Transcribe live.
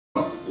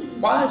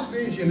Why is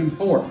vision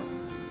important?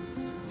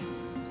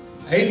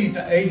 80 to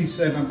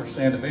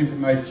 87% of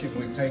information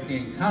we take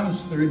in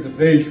comes through the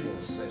visual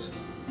system.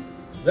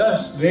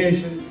 Thus,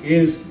 vision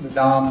is the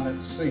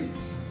dominant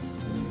sense.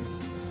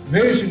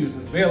 Vision is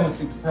the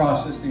ability to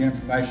process the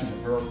information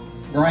the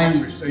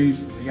brain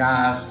receives from the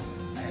eyes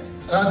and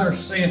other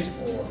sense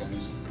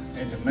organs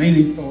into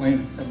meaningful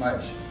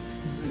information.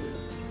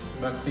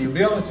 But the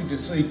ability to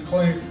see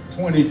clear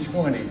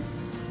 20/20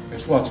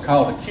 is what's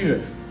called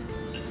acuity.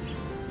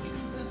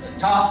 The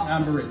top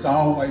number is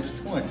always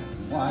 20.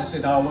 Why is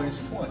it always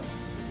 20?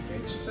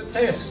 It's the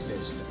test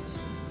distance.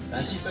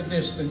 That's the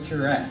distance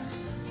you're at.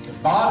 The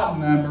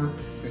bottom number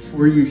is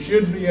where you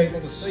should be able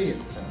to see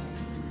it from,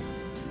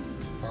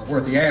 or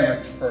where the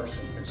average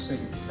person can see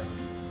it from.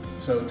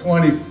 So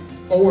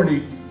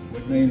 20/40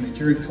 would mean that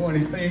you're at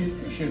 20 feet,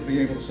 you should be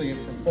able to see it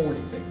from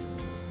 40 feet.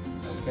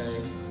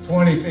 Okay?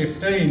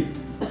 20/15,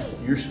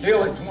 you're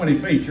still at 20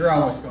 feet, you're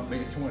always going to be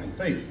at 20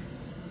 feet.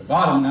 The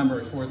bottom number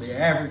is where the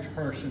average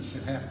person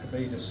should have to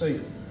be to see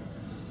it.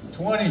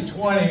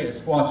 20/20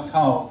 is what's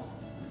called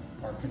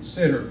or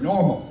considered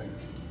normal vision.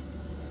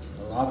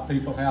 A lot of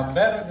people have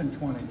better than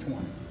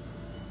 20/20.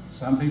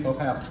 Some people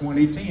have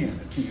 20/10,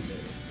 a few do.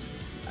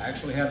 I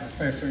actually had a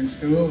professor in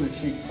school that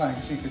she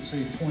claimed she could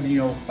see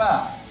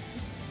 20/05.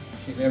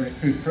 She never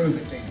could prove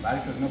it to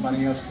anybody because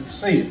nobody else could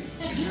see it.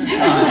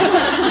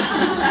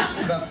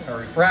 But a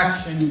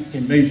refraction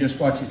can be just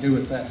what you do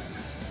with that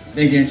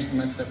big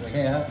instrument that we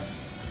have.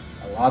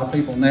 A lot of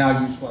people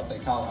now use what they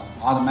call an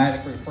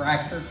automatic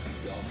refractor.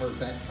 You all heard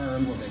that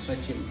term where they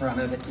set you in front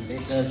of it and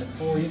it does it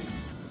for you.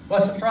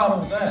 What's the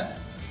problem with that?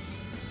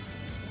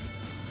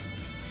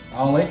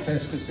 All it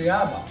tests is the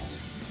eyeballs,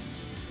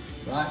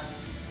 right?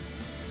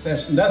 It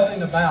tests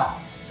nothing about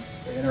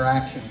the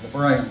interaction of the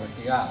brain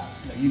with the eyes.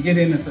 Now you get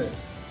into the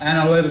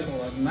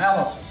analytical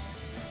analysis,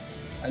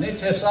 and it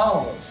tests all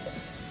of those things.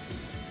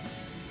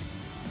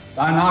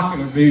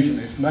 Binocular vision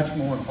is much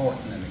more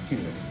important than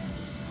acuity,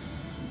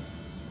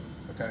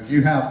 because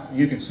you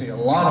can see a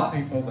lot of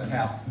people that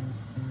have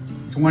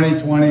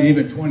 20/20,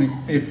 even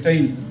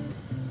 20/15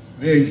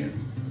 vision,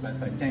 but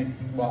they can't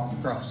walk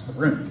across the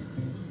room.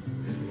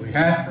 We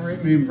have to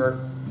remember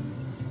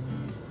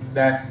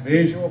that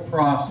visual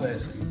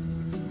processing,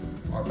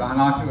 or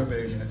binocular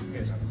vision,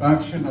 is a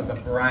function of the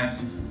brain,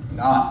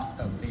 not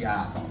of the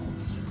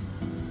eyeballs.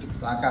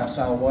 Like I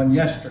saw one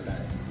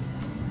yesterday.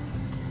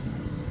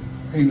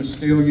 He was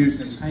still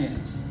using his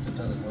hands to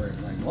tell him where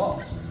everything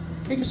was.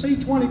 He could see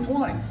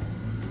 20/20,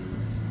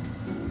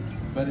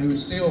 but he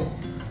was still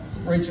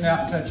reaching out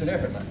and touching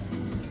everything.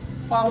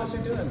 Why was he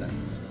doing that?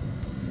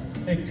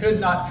 He could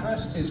not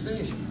trust his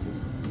vision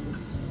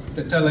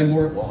to tell him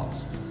where it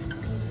was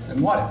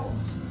and what it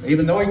was,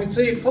 even though he could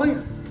see it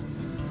clear.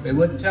 It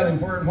wouldn't tell him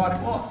where and what it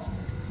was.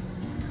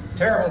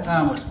 Terrible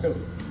time with school,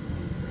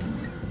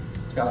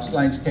 because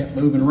things kept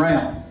moving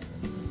around.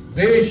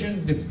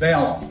 Vision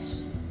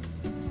develops.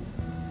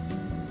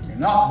 You're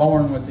not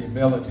born with the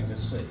ability to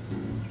see,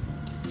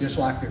 just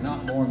like you're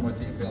not born with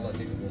the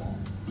ability to walk.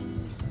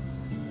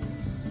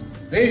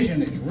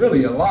 Vision is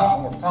really a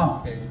lot more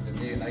complicated than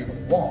being able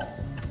to walk.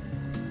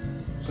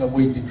 So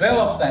we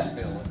develop that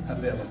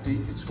ability.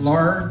 It's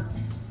learned,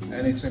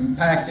 and it's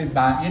impacted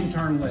by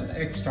internal and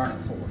external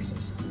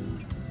forces.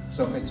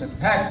 So if it's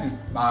impacted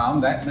by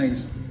them, that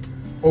means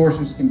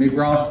forces can be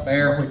brought to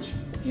bear which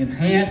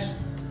enhance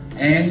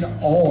and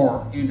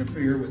or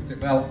interfere with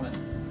development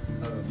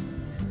of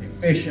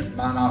efficient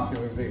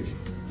binocular vision.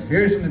 Now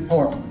here's an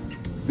important one.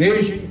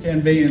 Vision can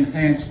be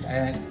enhanced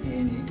at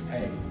any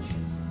age.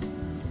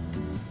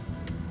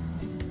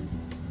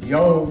 The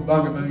old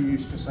bugaboo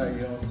used to say,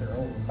 you know, if they're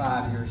over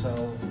 5 years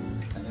old,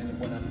 and then it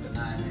went up to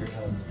 9 years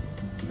old,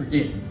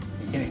 forget it.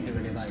 You can't do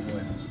anything with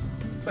them.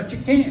 But you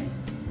can.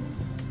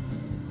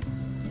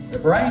 The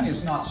brain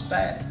is not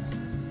static.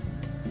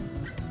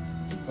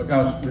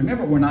 Because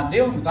remember, we're not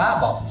dealing with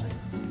eyeballs here.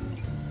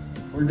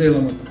 We're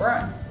dealing with the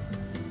brain.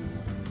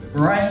 The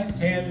brain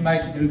can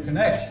make new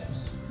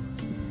connections.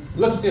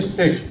 Look at this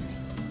picture.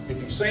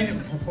 If you've seen it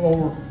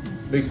before,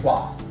 be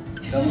quiet.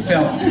 Don't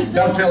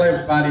tell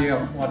everybody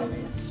else what it is.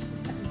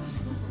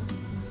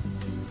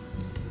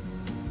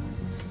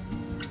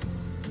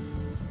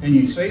 Can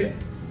you see it?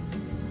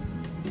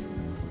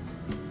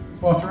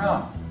 What's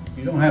wrong?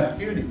 You don't have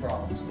acuity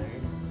problems, do you?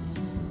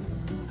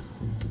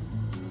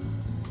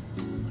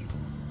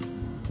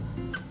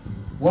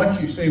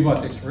 Once you see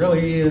what this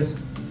really is,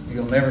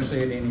 you'll never see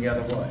it any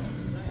other way.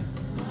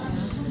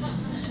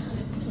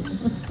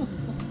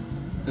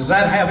 Does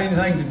that have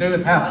anything to do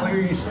with how clear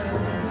you see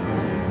it?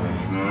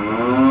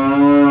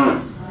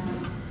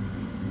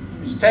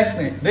 It's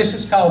technique. This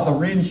is called the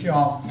Rhyne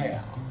cow.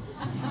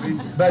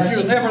 But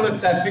you'll never look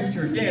at that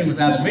picture again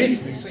without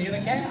immediately seeing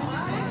a cow.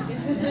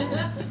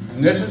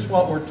 And this is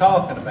what we're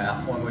talking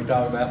about when we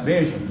talk about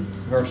vision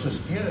versus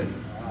acuity.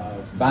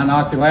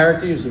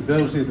 Binocularity is the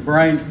ability of the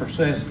brain to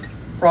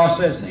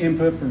process the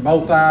input from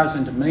both eyes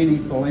into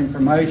meaningful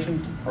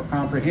information or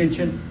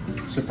comprehension.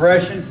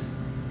 Suppression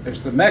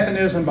is the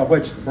mechanism by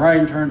which the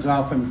brain turns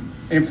off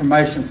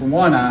information from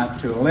one eye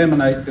to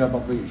eliminate double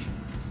vision.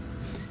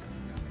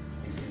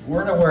 If you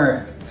weren't aware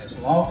of it, as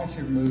long as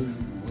you're moving,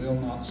 you will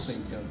not see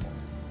double.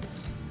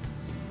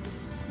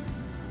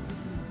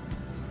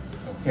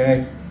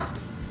 Okay?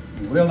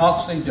 You will not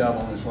see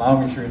double as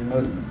long as you're in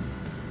movement.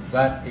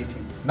 But if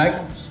you make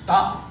them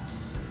stop,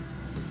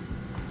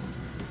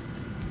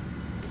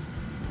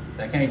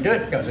 they can't do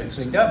it because they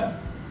see double.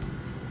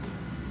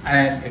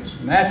 And it's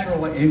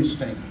natural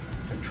instinct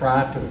to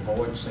try to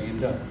avoid seeing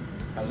double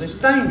because it's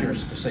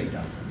dangerous to see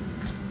double.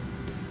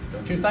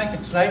 Don't you think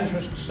it's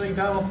dangerous to see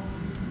double?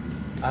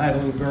 I had a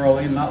little girl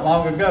in not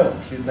long ago.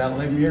 She was about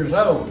 11 years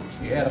old.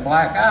 She had a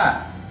black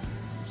eye.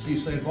 She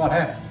said, "What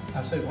happened?"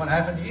 I said, "What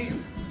happened to you?"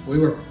 We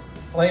were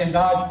playing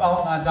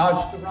dodgeball and I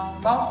dodged the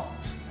wrong ball.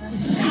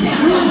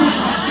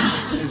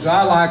 Because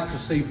I like to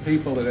see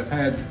people that have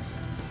had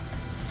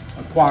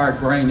acquired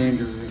brain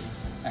injuries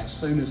as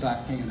soon as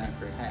I can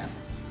after it happens.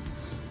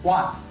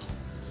 Why?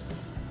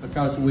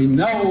 Because we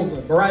know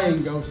the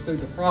brain goes through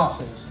the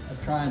process of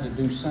trying to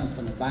do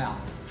something about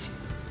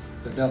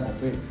the double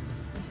vision.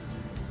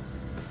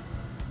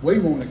 We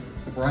want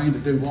the brain to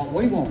do what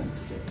we want it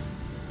to do.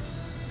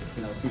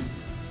 You know, if you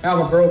have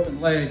a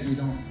broken leg, you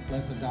don't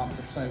let the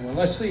doctor say, "Well,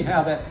 let's see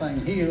how that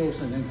thing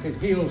heals, and if it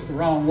heals the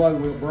wrong way,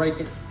 we'll break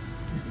it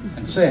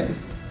and set it."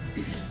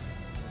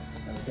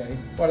 Okay?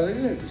 What do?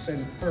 They set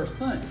it the first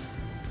thing.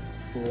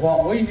 Well,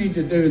 what we need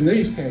to do in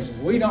these cases,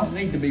 we don't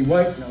need to be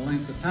waiting a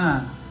length of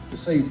time to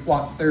see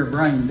what their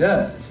brain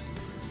does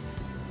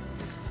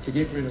to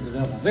get rid of the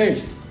double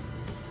vision.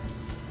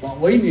 What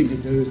we need to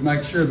do is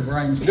make sure the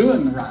brain's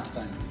doing the right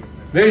thing.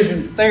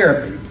 Vision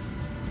therapy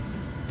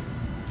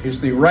is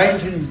the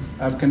arranging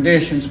of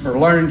conditions for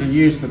learning to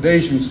use the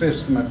vision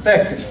system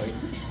effectively,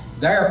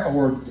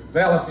 therefore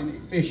developing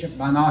efficient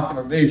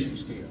binocular vision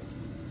skills.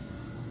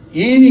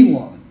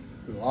 Anyone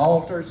who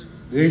alters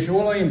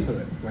visual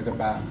input, whether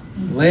by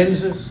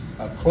lenses,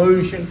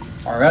 occlusion,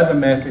 or other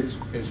methods,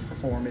 is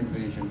performing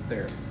vision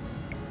therapy.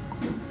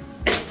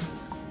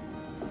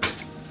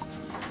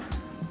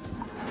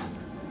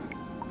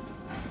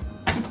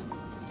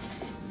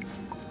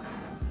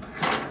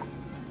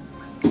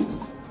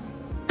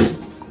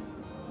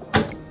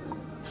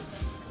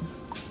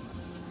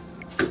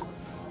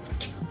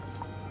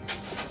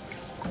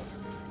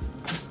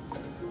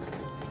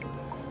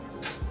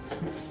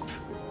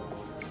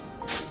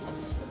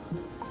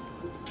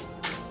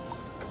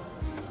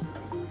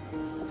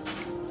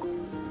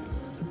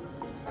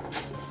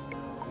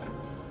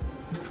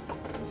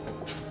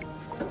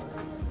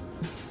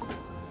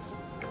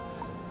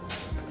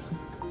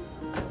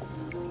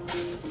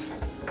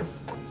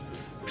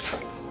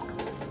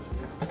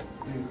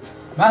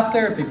 My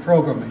therapy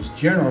program is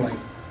generally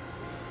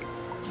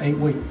 8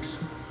 weeks.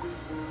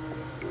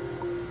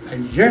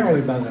 And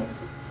generally by the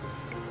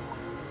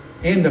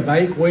end of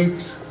 8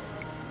 weeks,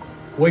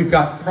 we've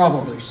got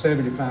probably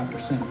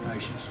 75% of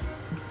patients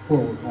where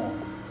we're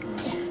going.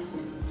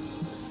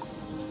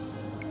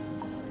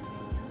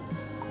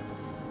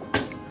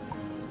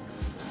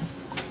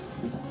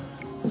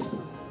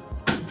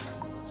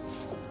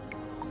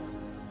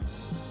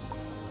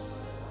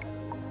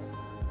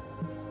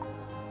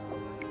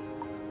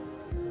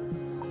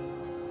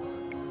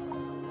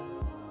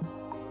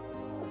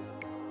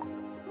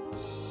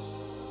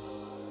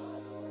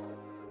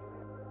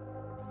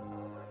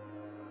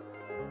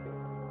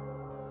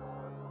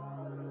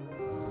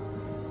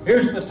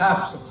 Here's the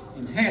types of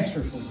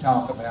enhancers we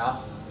talk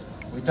about.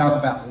 We talk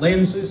about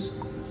lenses,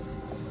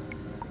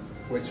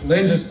 which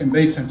lenses can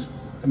be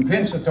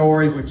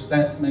compensatory, which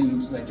that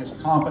means they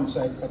just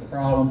compensate for the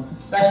problem.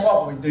 That's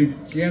what we do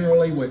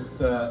generally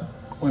with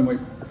when we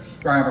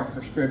prescribe a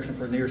prescription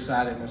for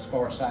nearsightedness,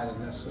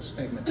 farsightedness,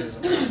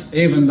 astigmatism.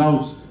 Even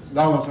those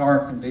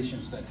are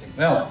conditions that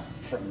develop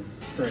from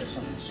stress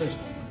on the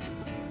system.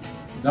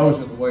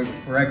 Those are the way we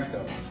correct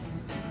those.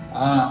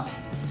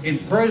 In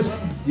prism,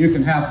 you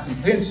can have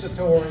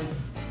compensatory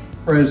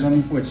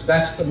prism, which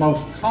that's the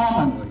most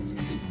commonly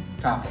used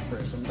type of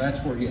prism.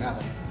 That's where you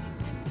have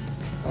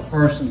a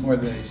person where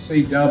they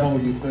see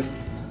double, you put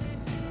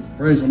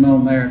prism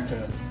on there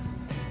to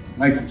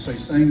make them see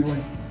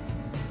singly.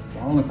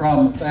 The only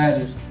problem with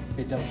that is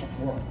it doesn't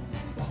work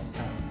long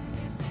term.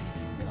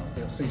 You know,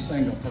 they'll see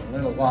single for a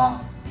little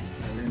while,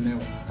 and then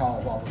they'll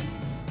call what we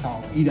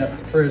call eat up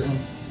the prism.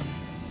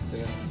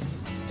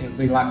 It'll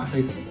be like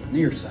the people that were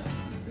nearsighted.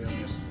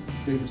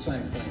 Do the same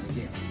thing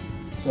again.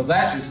 So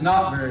that is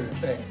not very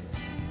effective.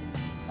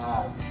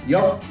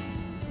 Yoke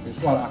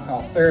is what I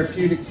call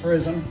therapeutic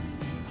prism.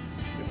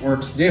 It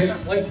works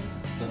differently.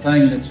 The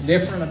thing that's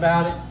different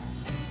about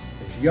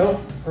it is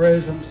yoked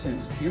prism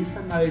sends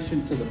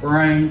information to the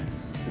brain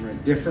through a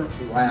different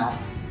route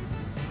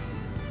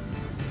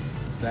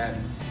than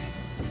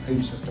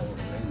compensatory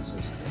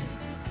lenses do.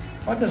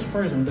 What does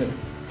prism do?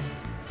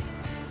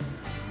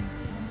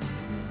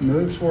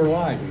 Moves where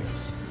light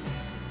is.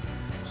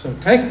 So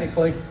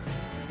technically,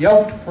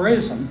 yoked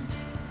prism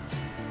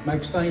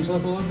makes things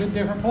look a little bit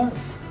different place.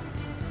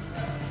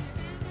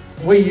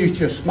 We use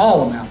just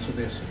small amounts of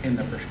this in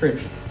the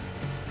prescription.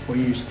 We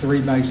use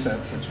 3 base up,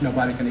 which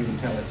nobody can even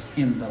tell it's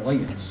in the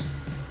lens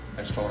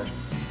as far as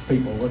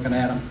people looking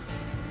at them.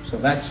 So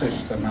that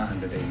sets their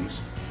mind at ease.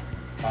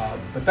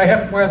 But they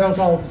have to wear those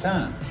all the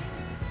time.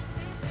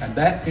 And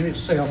that in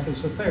itself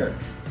is a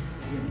therapy.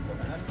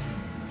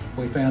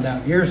 We found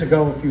out years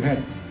ago, if you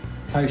had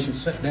patients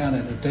sit down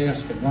at a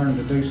desk and learn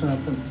to do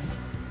something,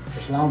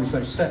 as long as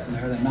they're sitting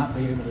there, they'd not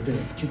be able to do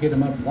it. But you get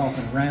them up and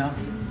walking around,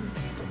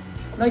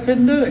 they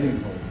couldn't do it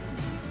anymore.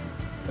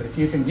 But if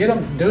you can get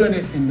them doing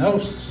it in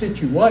those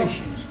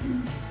situations,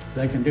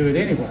 they can do it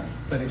anywhere.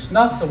 But it's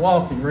not the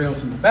walking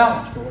rails and the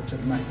balance boards that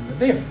are making the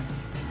difference.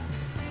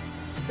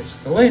 It's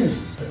the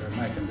lenses that are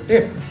making the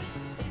difference.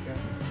 Okay?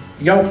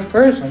 Yokes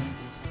Prism,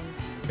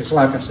 it's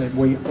like I said,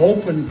 we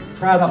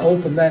try to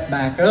open that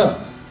back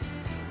up.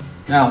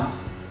 Now,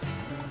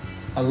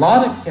 a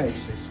lot of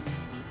cases,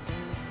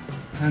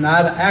 and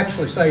I'd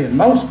actually say in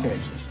most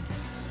cases,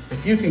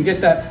 if you can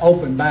get that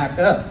open back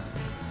up,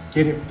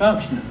 get it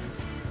functioning,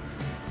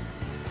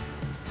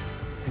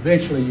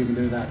 eventually you can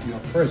do that to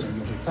Yoke Prism,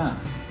 you'll be fine.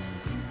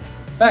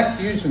 In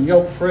fact, using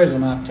Yoke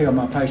Prism, I tell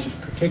my patients,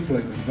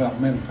 particularly the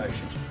developmental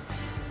patients,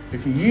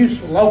 if you use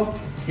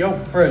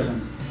Yoke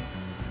Prism,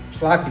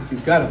 it's like if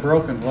you've got a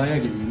broken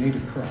leg and you need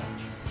a crutch.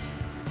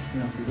 You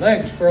know, if your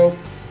leg's broke,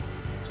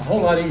 it's a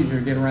whole lot easier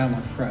to get around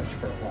with a crutch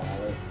for a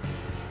while.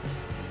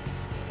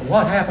 But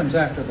what happens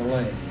after the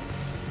leg?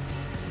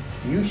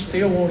 Do you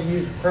still want to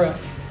use a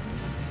crutch?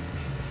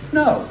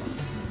 No,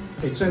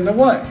 it's in the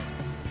way.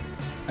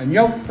 And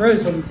Yoke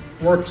Prism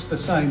works the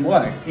same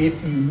way.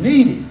 If you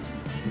need it,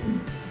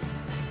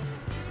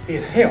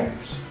 it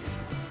helps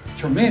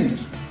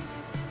tremendously.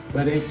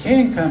 But it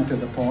can come to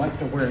the point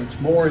to where it's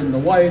more in the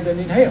way than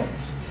it helps.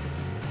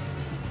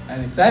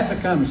 And if that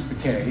becomes the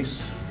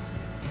case,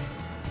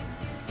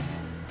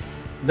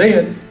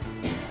 then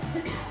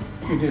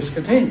you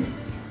discontinue.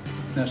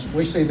 Now,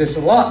 we see this a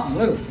lot in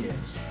little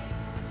kids.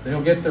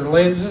 They'll get their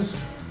lenses,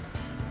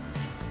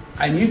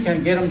 and you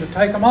can get them to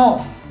take them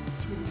off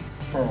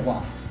for a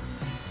while,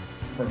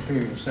 for a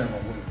period of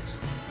several weeks.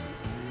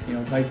 You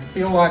know, they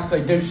feel like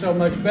they do so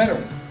much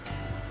better.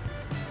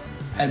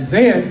 And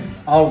then,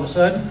 all of a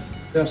sudden,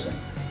 they'll say,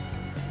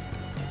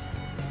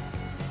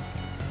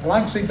 well, I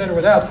can see better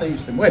without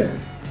these than with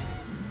them.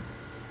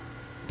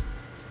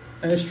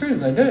 And it's true,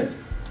 they do.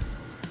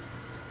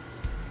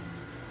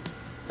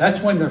 That's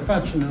when they're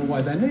functioning the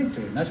way they need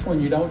to. And that's when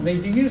you don't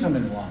need to use them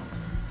any longer.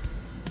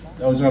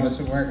 Those of us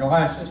that wear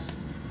glasses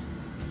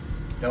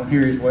don't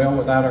hear as well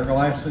without our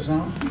glasses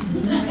on.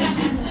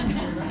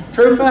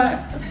 True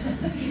fact.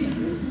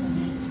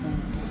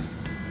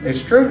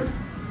 It's true.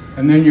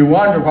 And then you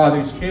wonder why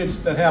these kids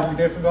that have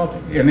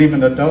difficulty, and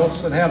even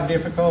adults that have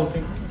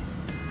difficulty,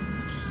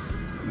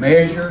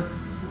 measure,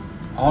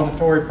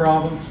 auditory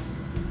problems,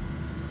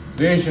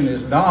 vision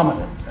is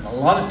dominant. And a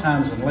lot of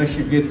times, unless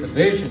you get the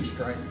vision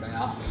straightened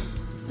out,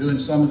 doing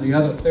some of the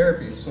other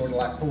therapy is sort of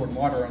like pouring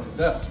water on a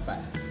duck's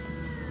back.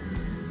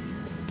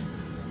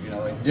 You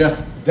know, it just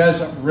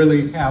doesn't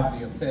really have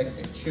the effect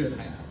it should have.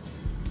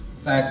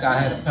 In fact, I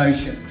had a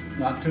patient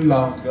not too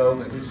long ago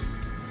that his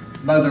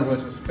mother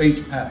was a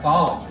speech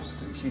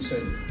pathologist, and she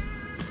said,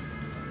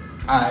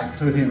 I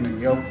put him in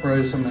Yoke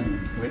Prism,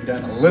 and we'd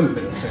done a little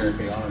bit of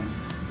therapy on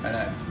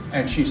him,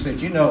 and she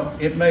said, you know,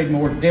 it made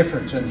more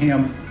difference in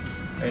him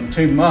in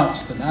 2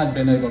 months than I'd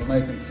been able to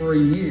make in 3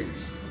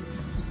 years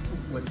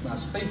with my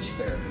speech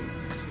therapy.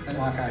 And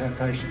like I had a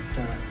patient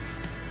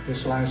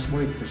this last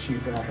week that she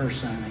brought her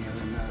son in,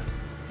 and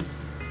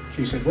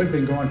she said, we've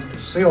been going to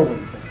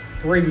Sylvan for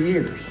 3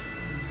 years.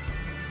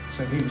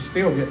 Said he was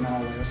still getting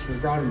all this. We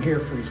brought him here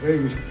for his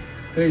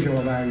visual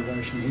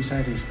evaluation. He's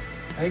had his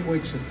 8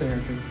 weeks of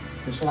therapy.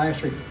 This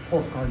last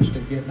report card, instead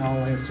of getting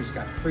all this, he's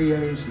got 3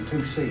 A's and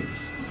 2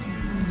 C's.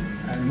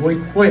 And we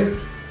quit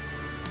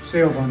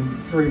Sylvan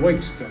 3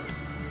 weeks ago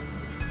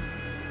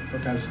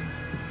because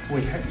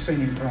we hadn't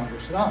seen any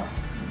progress at all.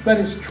 But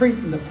it's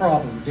treating the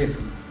problem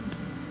differently,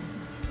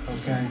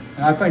 okay?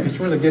 And I think it's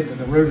really getting to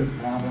the root of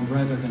the problem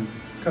rather than,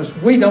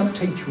 because we don't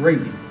teach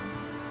reading,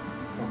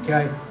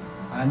 okay?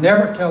 I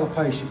never tell a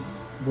patient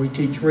we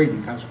teach reading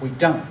because we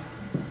don't.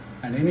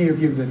 And any of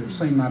you that have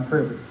seen my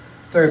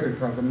therapy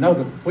program know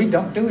that we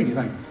don't do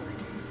anything with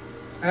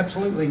reading.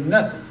 Absolutely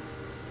nothing.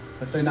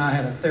 But then I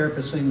had a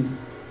therapist in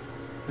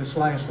this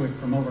last week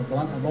from over at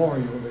Blunt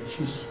Memorial that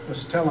she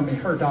was telling me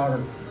her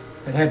daughter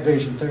had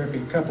vision therapy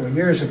a couple of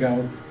years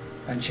ago,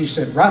 and she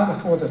said right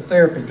before the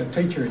therapy, the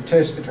teacher had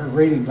tested her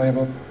reading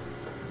level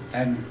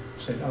and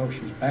said, oh,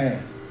 she's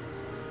bad.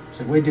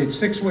 So we did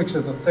 6 weeks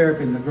of the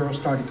therapy, and the girl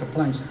started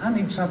complaining, said, I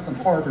need something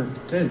harder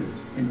to do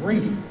in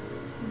reading.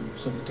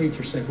 So the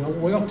teacher said, well,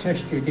 we'll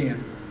test you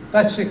again.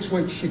 That 6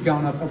 weeks, she'd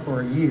gone up over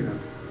a year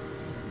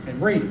in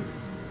reading.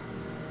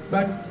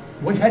 But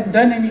we hadn't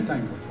done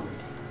anything with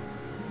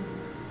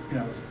reading. You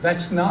know,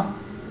 that's not,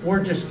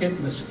 we're just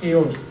getting the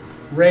skills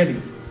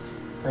ready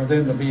for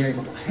them to be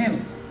able to handle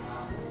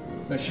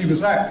it. But she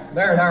was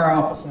there in our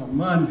office on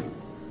Monday,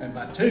 and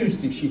by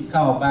Tuesday she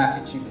called back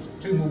and she was at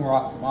 2 more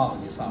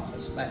ophthalmologists'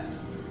 office staff.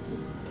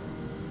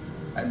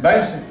 And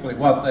basically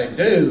what they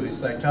do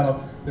is they tell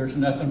them, there's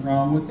nothing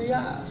wrong with the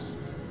eyes,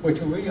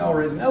 which we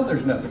already know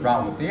there's nothing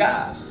wrong with the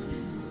eyes.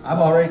 I've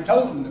already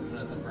told them there's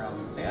nothing wrong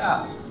with the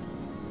eyes.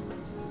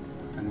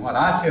 And what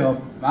I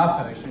tell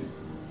my patient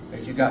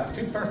is you got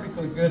two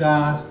perfectly good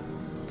eyes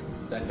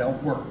that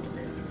don't work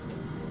together.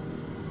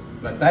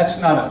 But that's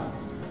not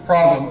a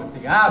problem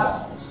with the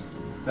eyeballs,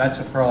 that's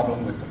a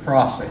problem with the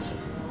processing.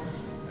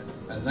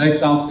 And they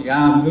thought the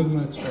eye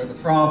movements were the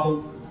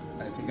problem.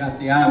 And if you got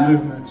the eye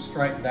movements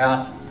straightened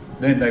out,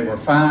 then they were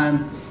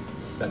fine,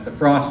 that the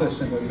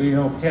processing would be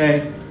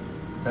okay.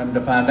 Come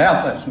to find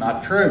out that's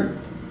not true.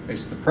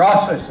 It's the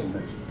processing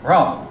that's the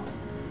problem.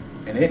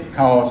 And it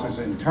causes,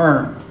 in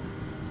turn,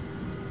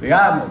 the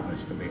eye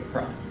movements to be a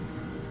problem.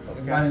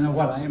 Everybody know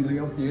what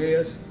amblyopia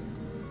is?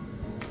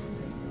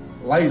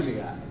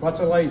 Lazy eye. What's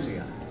a lazy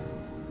eye?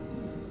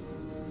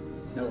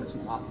 No, it's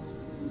not.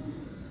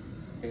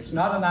 It's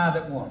not an eye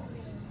that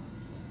wanders.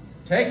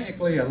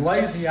 Technically, a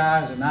lazy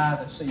eye is an eye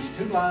that sees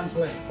two lines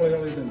less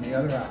clearly than the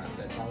other eye.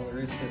 That's all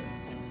there is to it.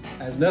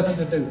 Has nothing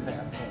to do with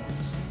having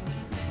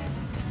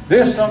points.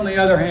 This, on the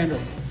other hand,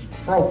 are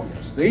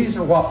tropias. These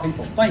are what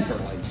people think are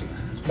lazy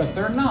eyes, but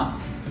they're not.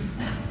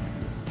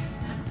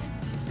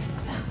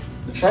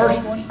 The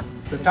first one,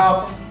 the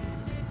top one,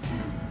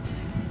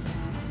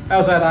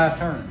 how's that eye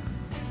turn?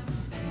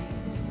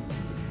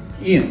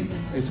 In.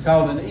 It's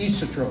called an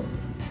esotropia.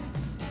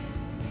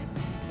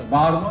 The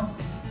bottom one,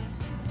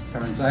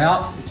 turns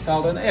out, it's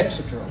called an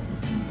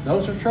exotropia.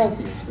 Those are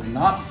tropias. They're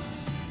not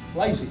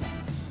lazy eyes.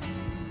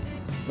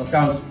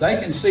 Because they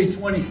can see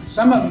 20,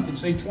 some of them can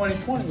see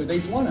 20/20 with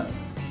each one of them.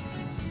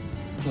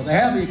 So they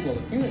have equal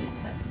acuity.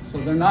 So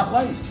they're not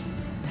lazy.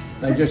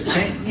 They just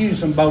can't use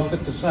them both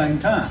at the same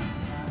time.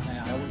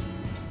 Now,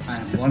 I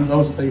am one of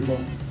those people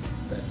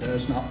that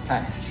does not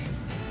patch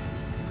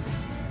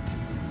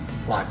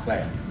like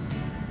that.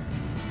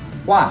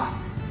 Why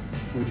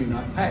would you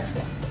not patch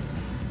like that?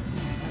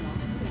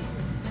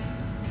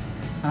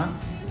 Huh?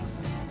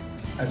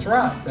 That's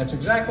right. That's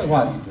exactly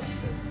why you don't do it.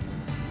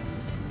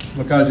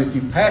 Because if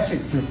you patch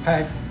it,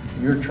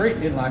 you're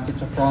treating it like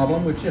it's a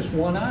problem with just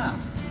one eye.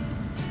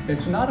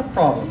 It's not a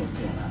problem with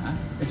one eye.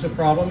 It's a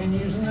problem in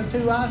using the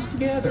two eyes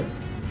together.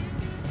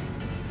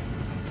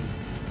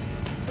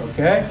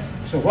 Okay?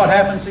 So what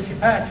happens if you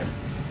patch them?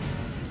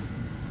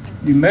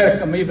 You make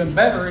them even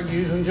better at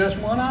using just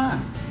one eye.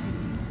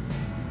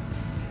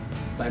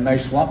 They may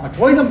swap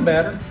between them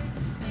better,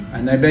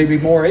 and they may be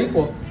more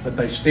equal, but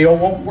they still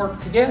won't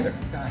work together.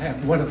 I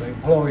have one of the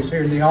employees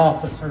here in the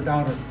office, her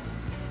daughter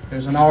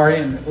is an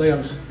RN that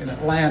lives in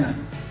Atlanta.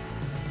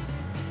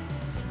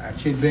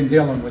 She'd been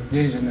dealing with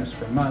dizziness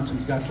for months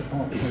and got to the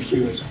point where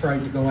she was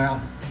afraid to go out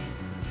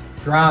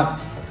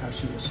driving because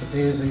she was so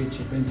dizzy, and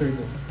she'd been through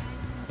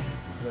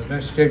the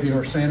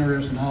vestibular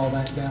centers and all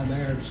that down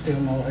there, and still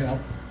no help.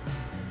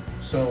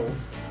 So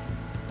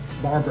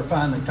Barbara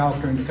finally talked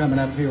her into coming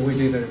up here. We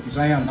did an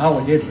exam. All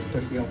we did was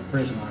put the old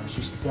prison on her.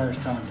 She wears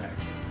contact.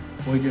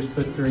 We just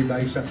put 3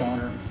 base up on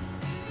her.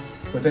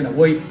 Within a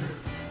week,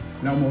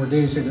 no more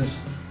dizziness.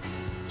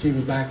 She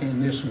was back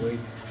in this week.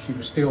 She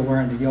was still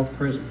wearing the Yoke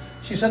prison.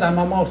 She said, I'm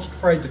almost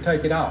afraid to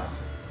take it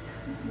off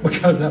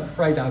because I'm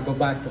afraid I'll go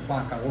back to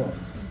like I was.